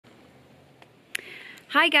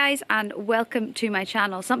Hi guys, and welcome to my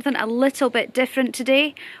channel. Something a little bit different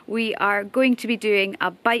today. We are going to be doing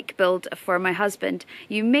a bike build for my husband.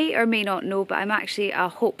 You may or may not know, but I'm actually a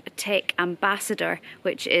Hope Tech ambassador,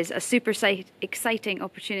 which is a super exciting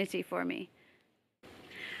opportunity for me.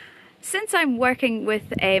 Since I'm working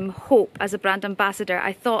with Hope as a brand ambassador,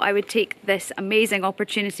 I thought I would take this amazing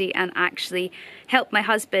opportunity and actually help my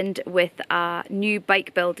husband with a new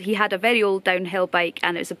bike build. He had a very old downhill bike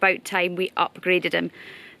and it was about time we upgraded him.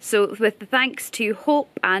 So with the thanks to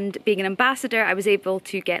Hope and being an ambassador, I was able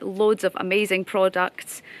to get loads of amazing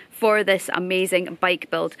products for this amazing bike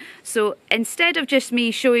build. So instead of just me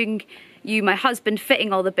showing you my husband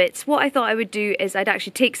fitting all the bits, what I thought I would do is I'd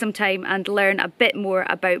actually take some time and learn a bit more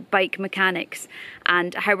about bike mechanics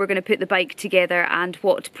and how we're going to put the bike together and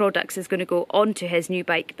what products is going to go onto his new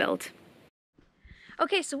bike build.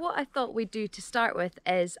 Okay, so what I thought we'd do to start with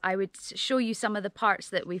is I would show you some of the parts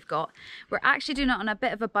that we've got. We're actually doing it on a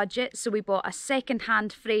bit of a budget, so we bought a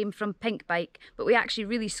second-hand frame from Pink Bike, but we actually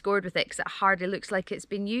really scored with it because it hardly looks like it's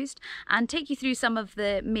been used, and take you through some of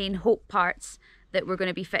the main Hope parts that we're going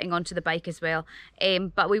to be fitting onto the bike as well.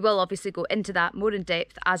 But we will obviously go into that more in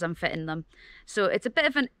depth as I'm fitting them. So it's a bit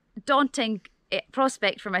of a daunting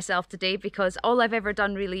prospect for myself today because all I've ever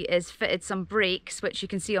done really is fitted some brakes, which you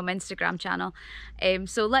can see on my Instagram channel.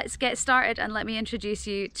 So let's get started and let me introduce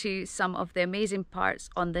you to some of the amazing parts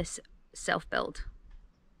on this self-build.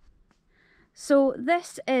 So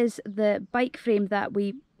this is the bike frame that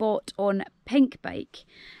we bought on Pink Bike.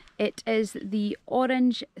 It is the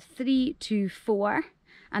orange 324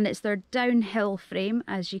 and it's their downhill frame,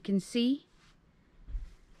 as you can see.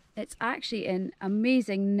 It's actually in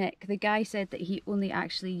amazing nick. The guy said that he only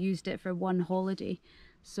actually used it for one holiday.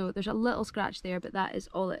 So there's a little scratch there, but that is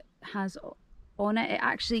all it has on it. It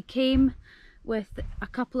actually came with a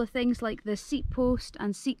couple of things like the seat post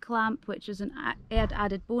and seat clamp, which is an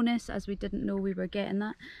added bonus as we didn't know we were getting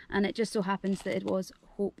that. And it just so happens that it was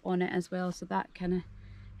Hope on it as well, so that kind of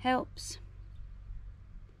helps.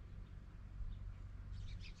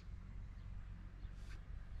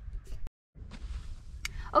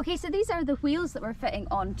 Okay, so these are the wheels that we're fitting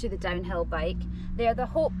onto the downhill bike. They're the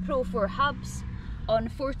Hope Pro 4 hubs on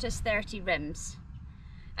Fortis 30 rims.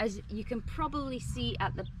 As you can probably see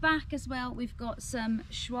at the back as well, we've got some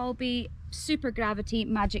Schwalbe Super Gravity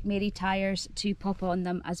Magic Mary tyres to pop on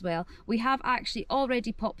them as well. We have actually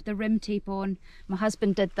already popped the rim tape on. My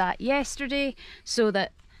husband did that yesterday so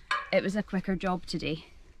that it was a quicker job today.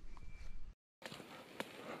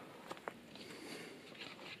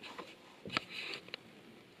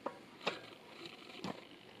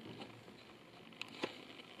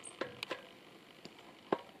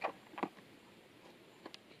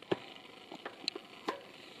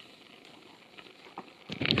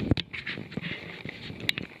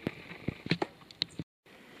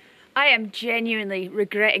 I am genuinely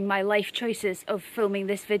regretting my life choices of filming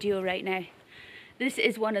this video right now. This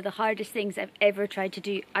is one of the hardest things I've ever tried to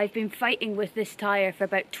do. I've been fighting with this tyre for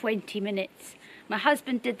about 20 minutes. My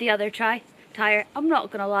husband did the other tyre. I'm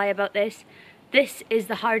not gonna lie about this. This is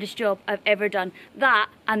the hardest job I've ever done. That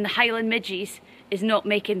and the Highland Midges is not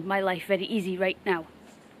making my life very easy right now.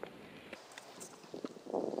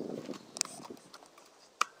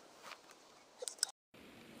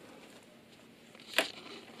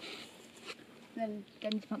 Then do I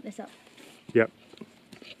need to pump this up? Yep.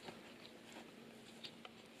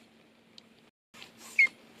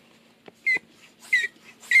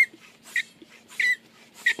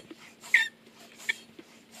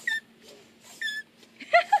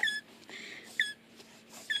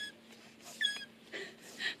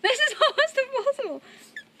 This is almost impossible.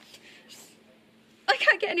 I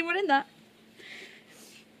can't get anyone in that.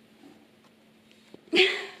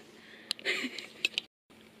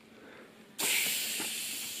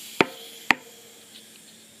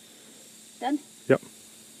 Done? Yep.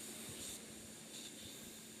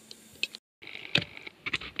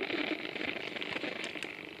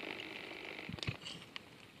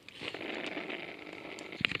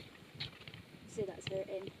 So that's her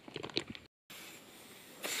in.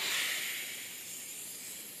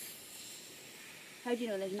 How do you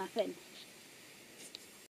know there's nothing?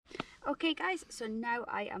 Okay guys, so now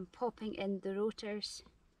I am popping in the rotors,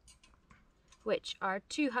 which are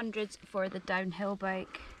 200s for the downhill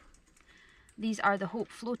bike. These are the Hope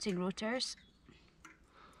floating rotors.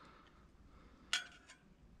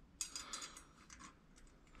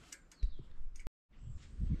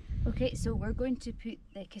 Okay, so we're going to put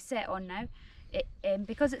the cassette on now.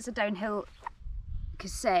 Because it's a downhill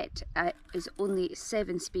cassette is only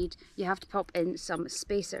 7-speed, you have to pop in some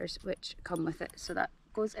spacers which come with it. So that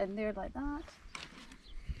goes in there like that.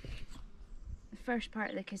 first part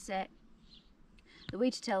of the cassette. The way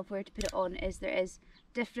to tell where to put it on is there is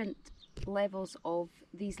different levels of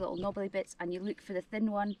these little knobbly bits, and you look for the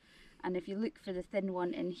thin one, and if you look for the thin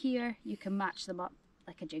one in here, you can match them up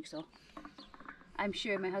like a jigsaw. I'm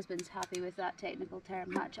sure my husband's happy with that technical term,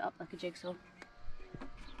 match it up like a jigsaw.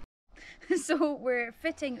 So we're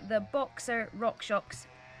fitting the Boxer RockShox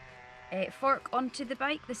fork onto the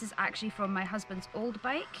bike. This is actually from my husband's old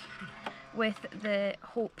bike with the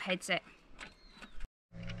Hope headset.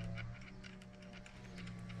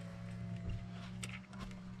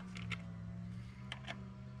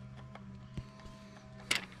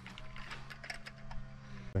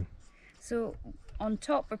 So on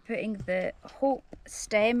top we're putting the Hope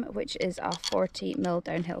stem, which is a 40mm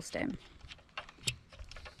downhill stem.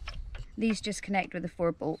 These just connect with the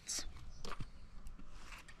 4 bolts.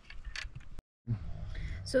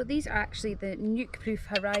 So these are actually the nuke-proof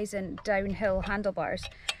Horizon downhill handlebars.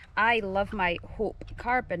 I love my Hope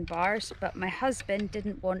carbon bars, but my husband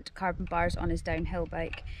didn't want carbon bars on his downhill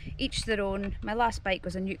bike. Each their own. My last bike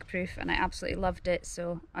was a nuke-proof and I absolutely loved it,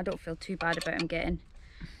 so I don't feel too bad about him getting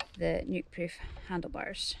the nuke-proof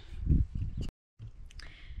handlebars.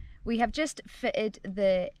 We have just fitted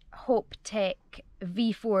the Hope Tech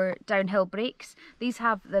V4 downhill brakes. These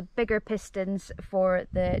have the bigger pistons for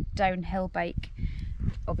the downhill bike,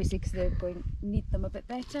 obviously because they're going to need them a bit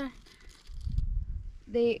better.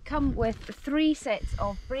 They come with 3 sets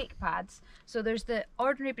of brake pads. So there's the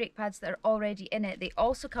ordinary brake pads that are already in it. They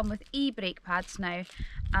also come with e-brake pads now,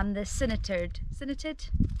 and the Synated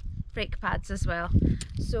brake pads as well.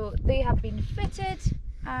 So they have been fitted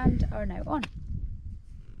and are now on.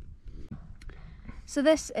 So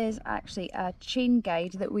this is actually a chain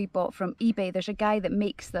guide that we bought from eBay. There's a guy that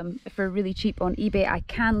makes them for really cheap on eBay. I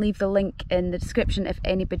can leave the link in the description if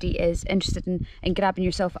anybody is interested in grabbing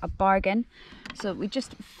yourself a bargain. So we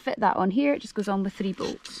just fit that on here. It just goes on with 3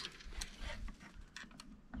 bolts.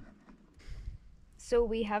 So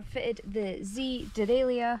we have fitted the Z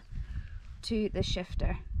derailleur to the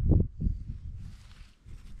shifter.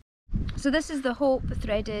 So this is the Hope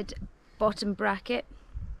threaded bottom bracket.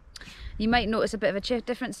 You might notice a bit of a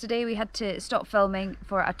difference today. We had to stop filming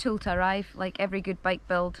for a tool to arrive. Like every good bike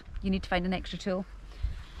build, you need to find an extra tool.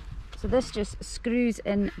 So this just screws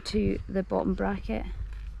into the bottom bracket.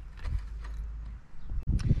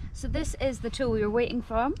 So this is the tool we were waiting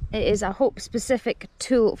for. It is a Hope specific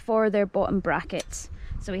tool for their bottom brackets.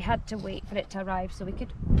 So we had to wait for it to arrive so we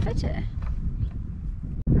could fit it.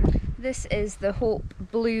 This is the Hope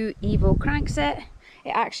Blue Evo crankset. It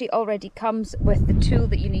actually already comes with the tool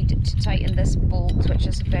that you need to tighten this bolt, which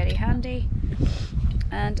is very handy.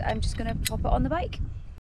 And I'm just going to pop it on the bike.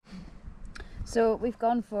 So we've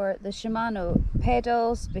gone for the Shimano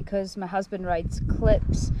pedals because my husband rides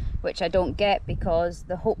clips, which I don't get because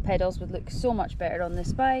the Hope pedals would look so much better on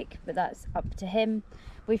this bike, but that's up to him.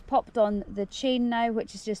 We've popped on the chain now,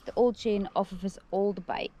 which is just the old chain off of his old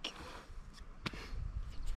bike.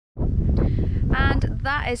 And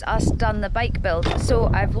that is us done the bike build. So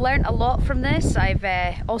I've learnt a lot from this. I've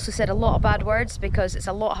also said a lot of bad words because it's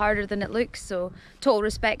a lot harder than it looks, so total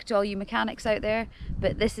respect to all you mechanics out there,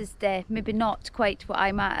 but this is maybe not quite what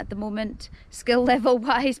I'm at the moment skill level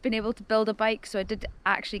wise, being able to build a bike. So I did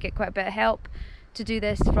actually get quite a bit of help to do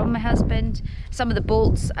this from my husband. Some of the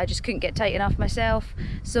bolts I just couldn't get tight enough myself.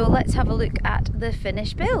 So let's have a look at the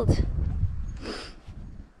finished build.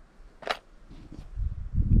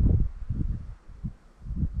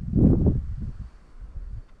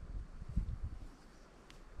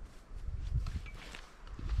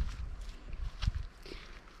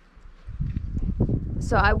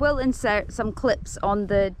 So I will insert some clips on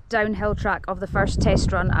the downhill track of the first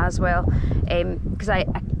test run as well, because I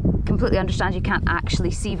completely understand you can't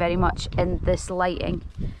actually see very much in this lighting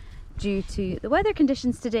due to the weather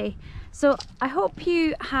conditions today. So I hope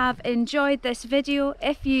you have enjoyed this video.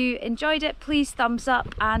 If you enjoyed it, please thumbs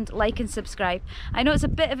up and like and subscribe. I know it's a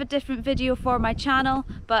bit of a different video for my channel,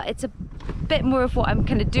 but it's a bit more of what I'm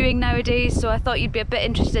kind of doing nowadays, so I thought you'd be a bit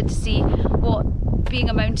interested to see what being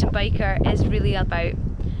a mountain biker is really about.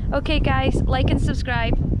 Okay guys, like and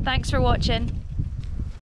subscribe. Thanks for watching.